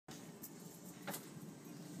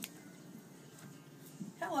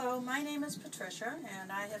Hello, my name is Patricia, and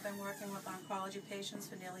I have been working with oncology patients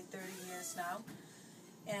for nearly 30 years now.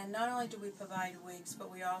 And not only do we provide wigs, but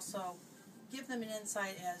we also give them an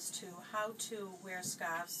insight as to how to wear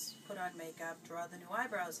scarves, put on makeup, draw the new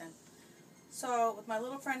eyebrows in. So with my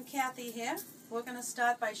little friend Kathy here, we're going to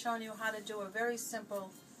start by showing you how to do a very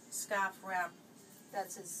simple scarf wrap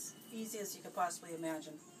that's as easy as you could possibly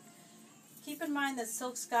imagine. Keep in mind that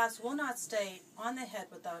silk scarves will not stay on the head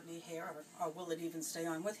without any hair, or will it even stay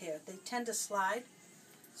on with hair. They tend to slide.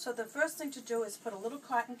 So the first thing to do is put a little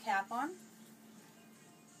cotton cap on,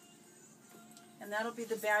 and that'll be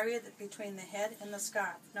the barrier between the head and the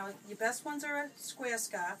scarf. Now your best ones are a square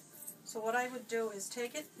scarf, so what I would do is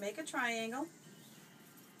take it, make a triangle.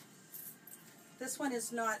 This one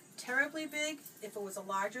is not terribly big. If it was a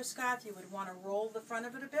larger scarf, you would want to roll the front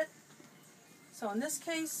of it a bit. So in this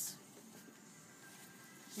case,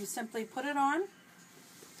 you simply put it on,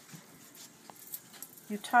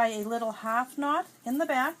 you tie a little half knot in the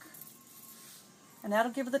back, and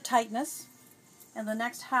that'll give it the tightness, and the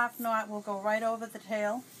next half knot will go right over the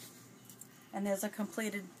tail, and there's a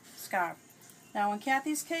completed scarf. Now in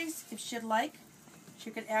Kathy's case, if she'd like, she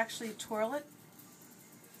could actually twirl it,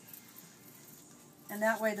 and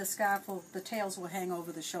that way the tails will hang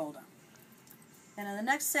over the shoulder. And in the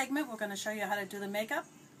next segment, we're going to show you how to do the makeup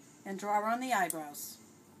and draw on the eyebrows.